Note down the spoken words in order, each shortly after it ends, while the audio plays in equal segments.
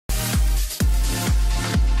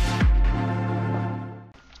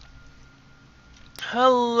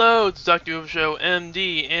Hello, it's Dr. Uv Show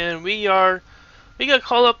MD, and we got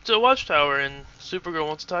called up to Watchtower, and Supergirl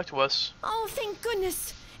wants to talk to us. Oh, thank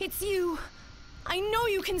goodness, it's you. I know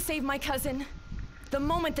you can save my cousin. The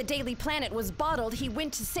moment the Daily Planet was bottled, he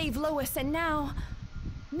went to save Lois, and now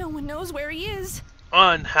no one knows where he is.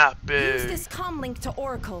 Unhappy. Use this comm link to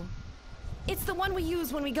Oracle. It's the one we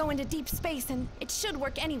use when we go into deep space, and it should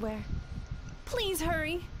work anywhere. Please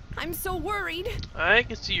hurry. I'm so worried. I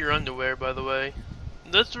can see your underwear, by the way.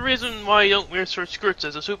 That's the reason why you don't wear short skirts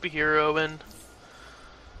as a superhero, and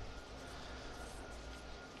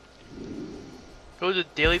go to the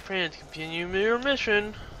Daily Planet to continue your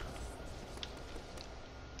mission.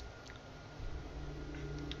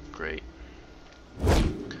 Great.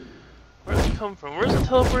 Where did they come from? Where's the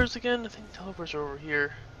teleporters again? I think the teleporters are over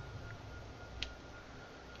here.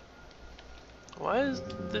 Why is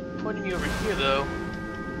it pointing me over here, though?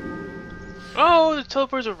 Oh, the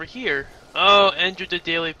teleporter's over here. Oh, enter the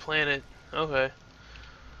Daily Planet. Okay.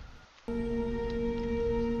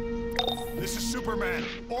 This is Superman.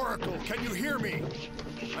 Oracle, can you hear me?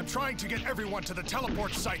 I'm trying to get everyone to the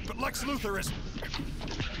teleport site, but Lex Luthor is...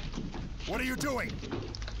 What are you doing?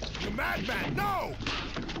 You madman! No!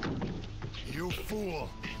 You fool!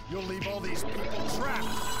 You'll leave all these people trapped!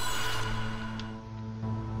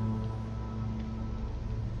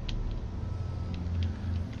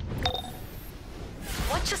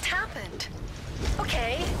 What just happened?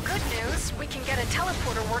 Okay, good news. We can get a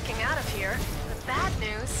teleporter working out of here. But bad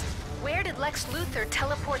news, where did Lex Luthor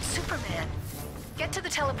teleport Superman? Get to the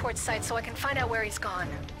teleport site so I can find out where he's gone.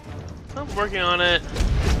 I'm working on it.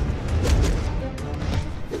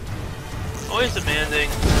 Always demanding.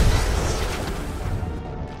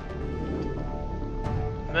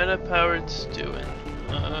 Meta-powered stewing.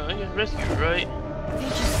 I can rescue, right? Thank you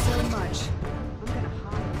so much. I'm gonna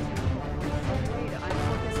hide. Wait, I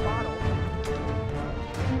put this bottle.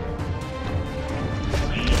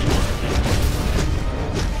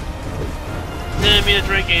 Didn't mean to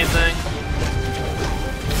drink anything.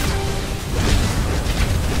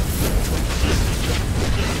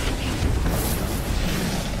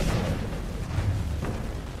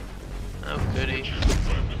 Oh goody.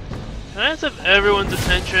 Can I just have everyone's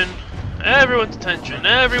attention? Everyone's attention!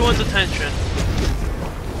 Everyone's attention!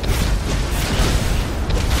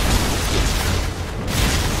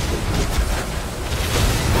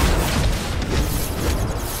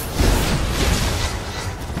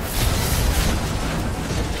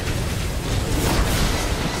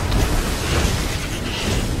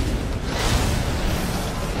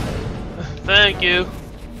 Thank you.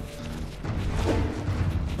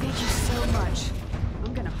 Thank you so much.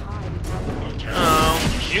 I'm gonna hide. Oh,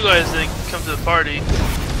 you guys didn't come to the party.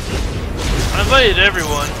 I invited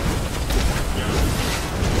everyone.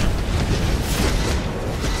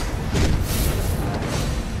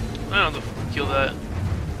 I don't know if we can kill that.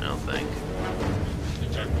 I don't think.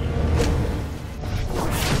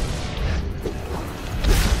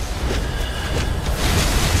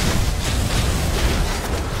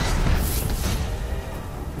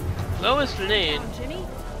 Lois Lane. Jimmy,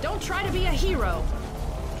 don't try to be a hero.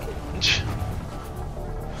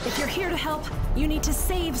 If you're here to help, you need to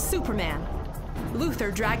save Superman.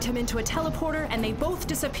 Luthor dragged him into a teleporter and they both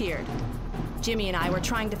disappeared. Jimmy and I were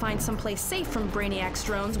trying to find someplace safe from Brainiac's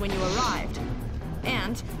drones when you arrived.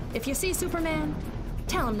 And if you see Superman,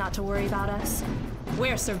 tell him not to worry about us.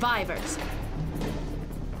 We're survivors.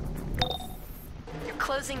 You're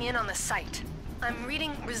closing in on the site. I'm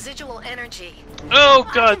reading residual energy. Oh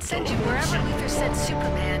I god! can send you wherever Luthor sent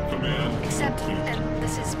Superman. Except, and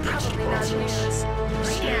this is probably not news,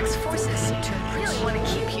 Brainiac's forces seem to really want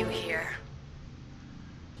to keep you here.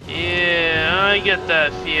 Yeah, I get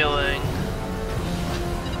that feeling.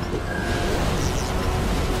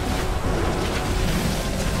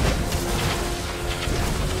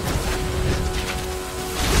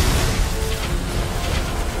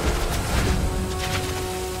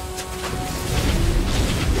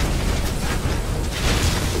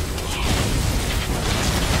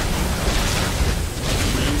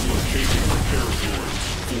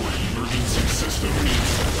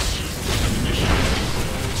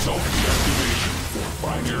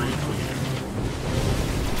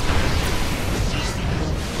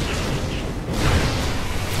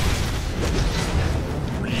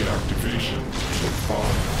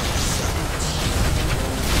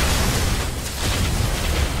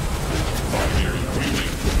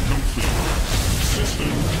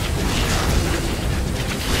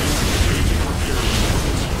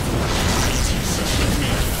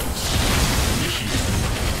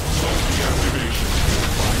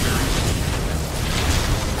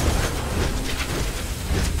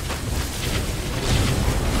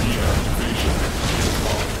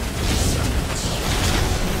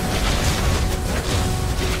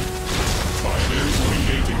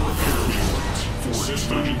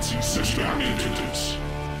 emergency system maintenance.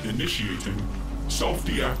 Initiating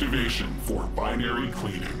self-deactivation for binary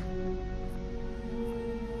cleaning.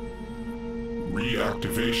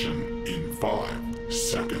 Reactivation in 5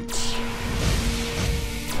 seconds.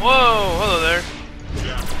 Whoa, hello there.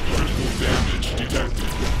 Critical damage detected.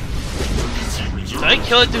 Emergency reserve. Did I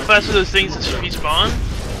kill it too fast with those things that respawn?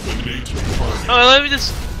 Eliminate target. Oh, let me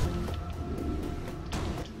just...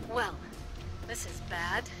 Well, this is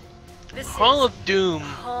bad. This Hall is of Doom.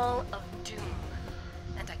 Hall of Doom.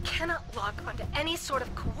 And I cannot log onto any sort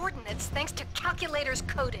of coordinates thanks to Calculator's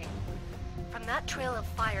coding. From that trail of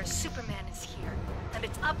fire, Superman is here. And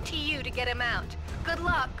it's up to you to get him out. Good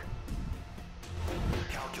luck!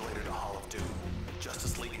 Calculator to Hall of Doom.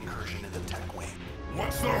 Justice League incursion in the tech wing.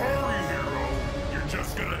 What's the hurry, hero? You're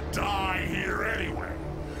just gonna die here anyway.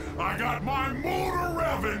 I got my motor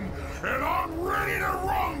revving, and I'm ready to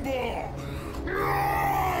rumble!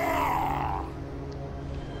 Ah!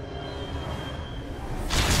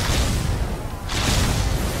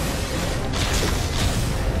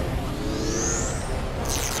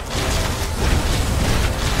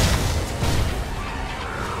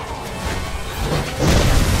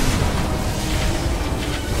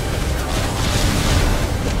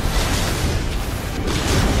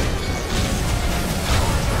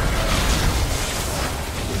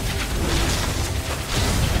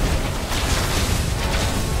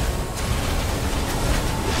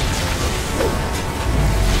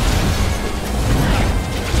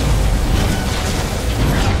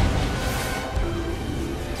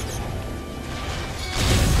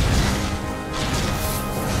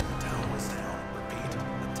 Town is down. Repeat,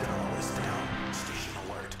 the town is down. Station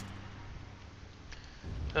alert.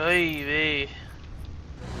 Ay vey.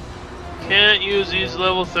 Can't use these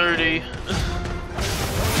level 30.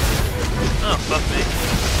 Oh, fuck me.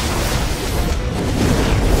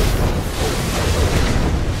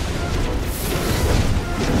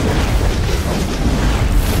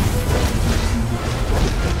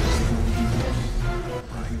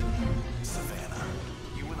 Savannah,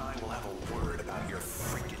 you and I will have a word about your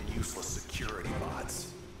freaking useless security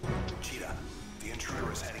bots. Cheetah, the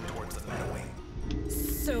intruder is heading towards the meta wing.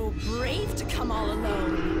 So brave to come all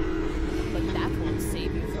alone. But that won't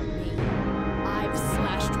save you from me. I've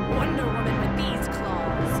slashed Wonder Woman with these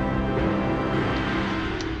claws.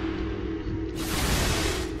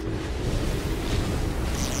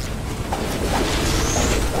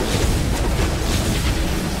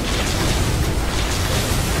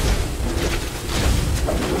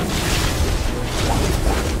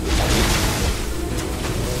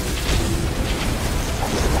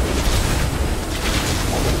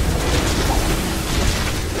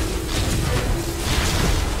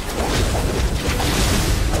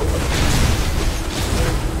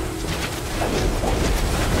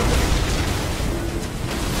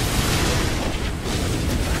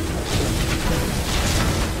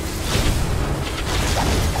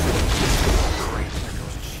 Great, there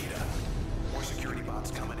goes Cheetah. More security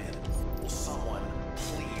bots coming in. Will someone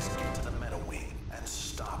please get to the meta wing and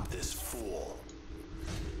stop this fool?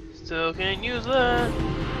 Still can't use that.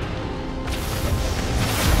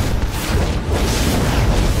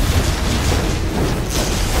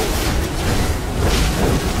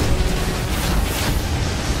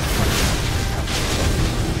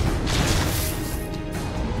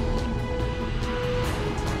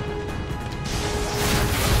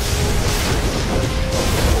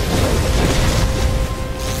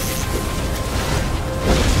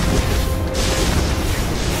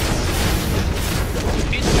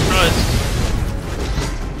 Jesus Christ.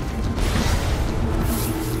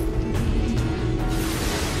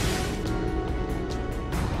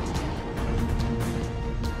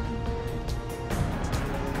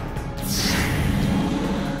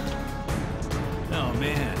 Oh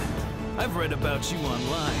man, I've read about you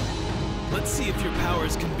online. Let's see if your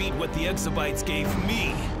powers can beat what the exabytes gave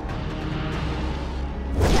me.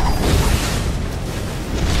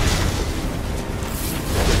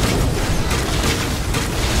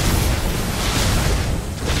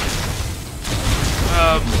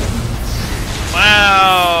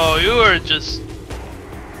 Wow, you are just...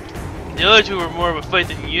 The other two were more of a fight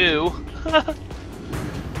than you.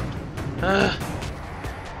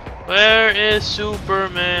 Where is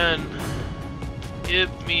Superman? Give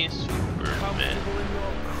me Superman. Comfortable in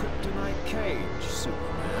your kryptonite cage,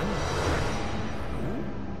 Superman?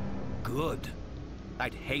 Good.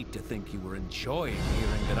 I'd hate to think you were enjoying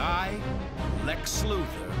hearing that I, Lex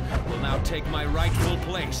Luthor, will now take my rightful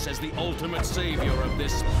place as the ultimate savior of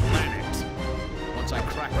this planet. Once I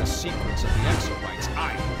crack the secrets of the exobytes,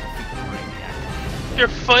 I will defeat Brainiac. You're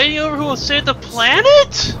fighting over who will save the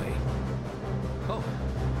planet? Wait. Oh,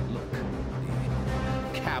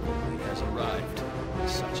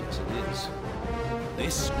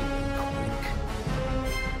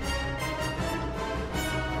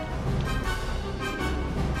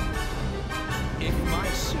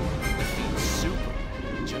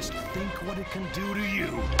 what it can do to you.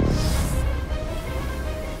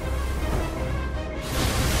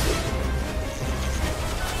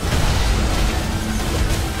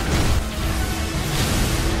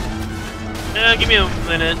 Yeah, give me a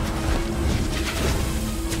minute.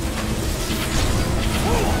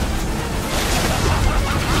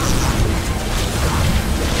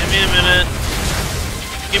 Give me a minute.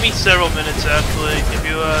 Give me several minutes, actually, if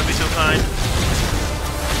you be so kind.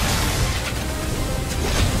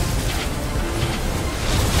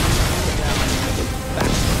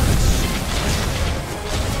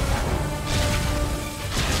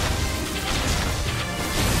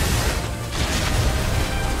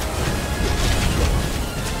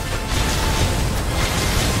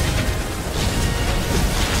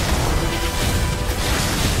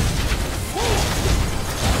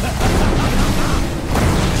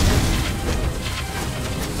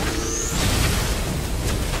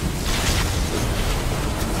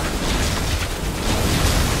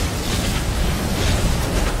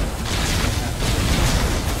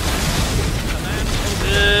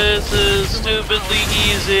 This is stupidly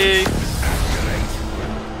easy.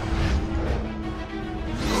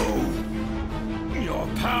 No. Your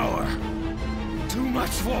power. Too much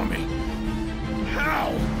for me. How?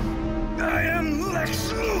 I am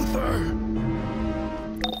Lex Luthor.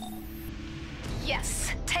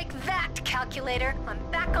 Yes, take that, calculator. I'm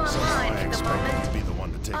back online for the moment. To be the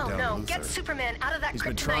one to take Oh down no, Luthor. get Superman out of that He's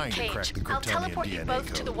been kryptonite trying to cage. crack the I'll Kryptonian teleport you DNA both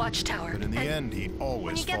code. to the watchtower. But in the end, he when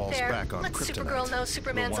always you get falls there, back on let kryptonite. Supergirl know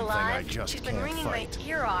Superman's the one thing I alive. just She's been can't wringing fight. my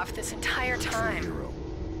ear off this entire A true time. hero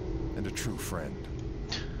and a true friend.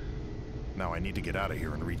 Now I need to get out of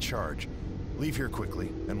here and recharge. Leave here quickly,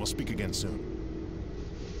 and we'll speak again soon.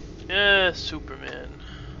 Yeah, Superman.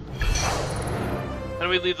 How do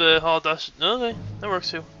we leave the Hall of Dust? Okay, that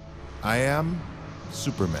works too. I am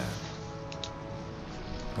Superman.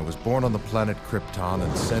 I was born on the planet Krypton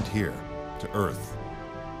and sent here, to Earth,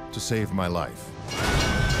 to save my life.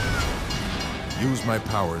 Use my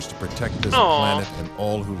powers to protect this planet and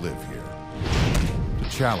all who live here. To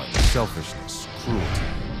challenge selfishness, cruelty,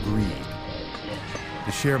 greed.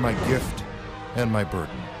 To share my gift and my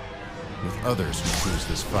burden with others who choose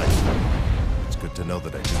this fight. It's good to know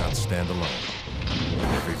that I do not stand alone. In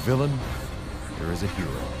every villain, there is a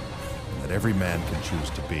hero, and that every man can choose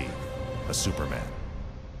to be a Superman.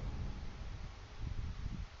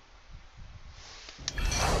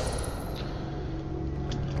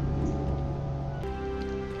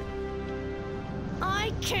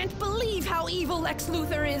 I can't believe how evil Lex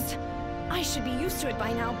Luthor is. I should be used to it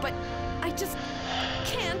by now, but I just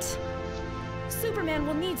can't. Superman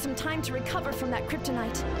will need some time to recover from that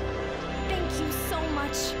kryptonite. Thank you so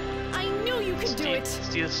much. I knew you could do it.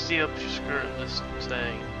 Stay up your skirt, I'm just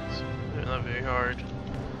saying. It's not very hard.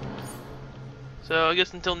 So I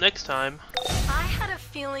guess until next time. I had a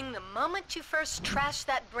feeling the moment you first trashed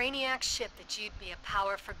that Brainiac ship that you'd be a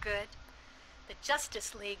power for good. The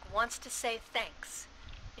Justice League wants to say thanks.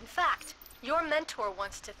 In fact, your mentor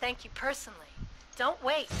wants to thank you personally. Don't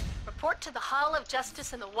wait. Report to the Hall of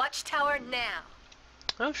Justice in the Watchtower now.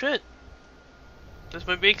 Oh shit. This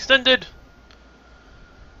might be extended.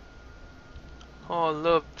 Hall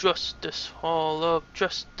of Justice. Hall of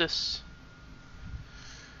Justice.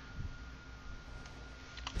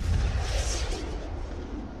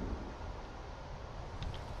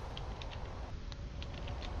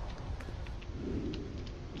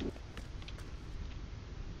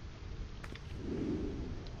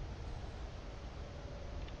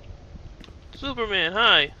 Superman,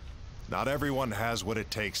 hi. Not everyone has what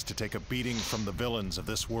it takes to take a beating from the villains of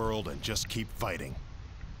this world and just keep fighting.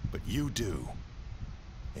 But you do.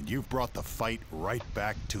 And you've brought the fight right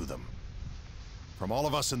back to them. From all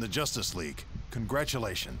of us in the Justice League,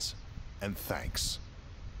 congratulations and thanks.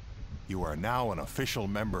 You are now an official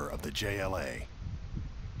member of the JLA.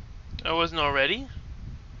 I wasn't already?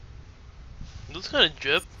 That's kind of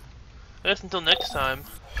drip. I guess until next time.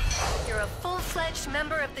 You're a full-fledged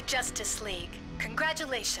member of the Justice League.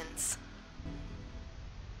 Congratulations.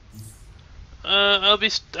 I'll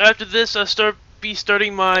be after this. I'll be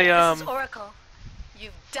starting my This is Oracle.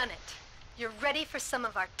 You've done it. You're ready for some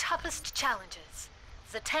of our toughest challenges.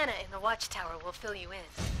 Zatanna in the Watchtower will fill you in.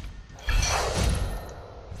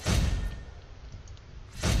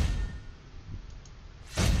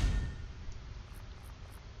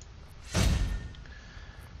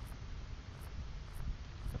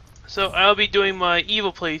 So I'll be doing my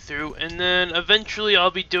evil playthrough, and then eventually I'll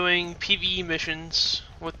be doing PvE missions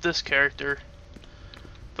with this character.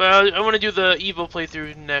 But I want to do the evil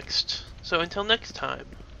playthrough next. So until next time.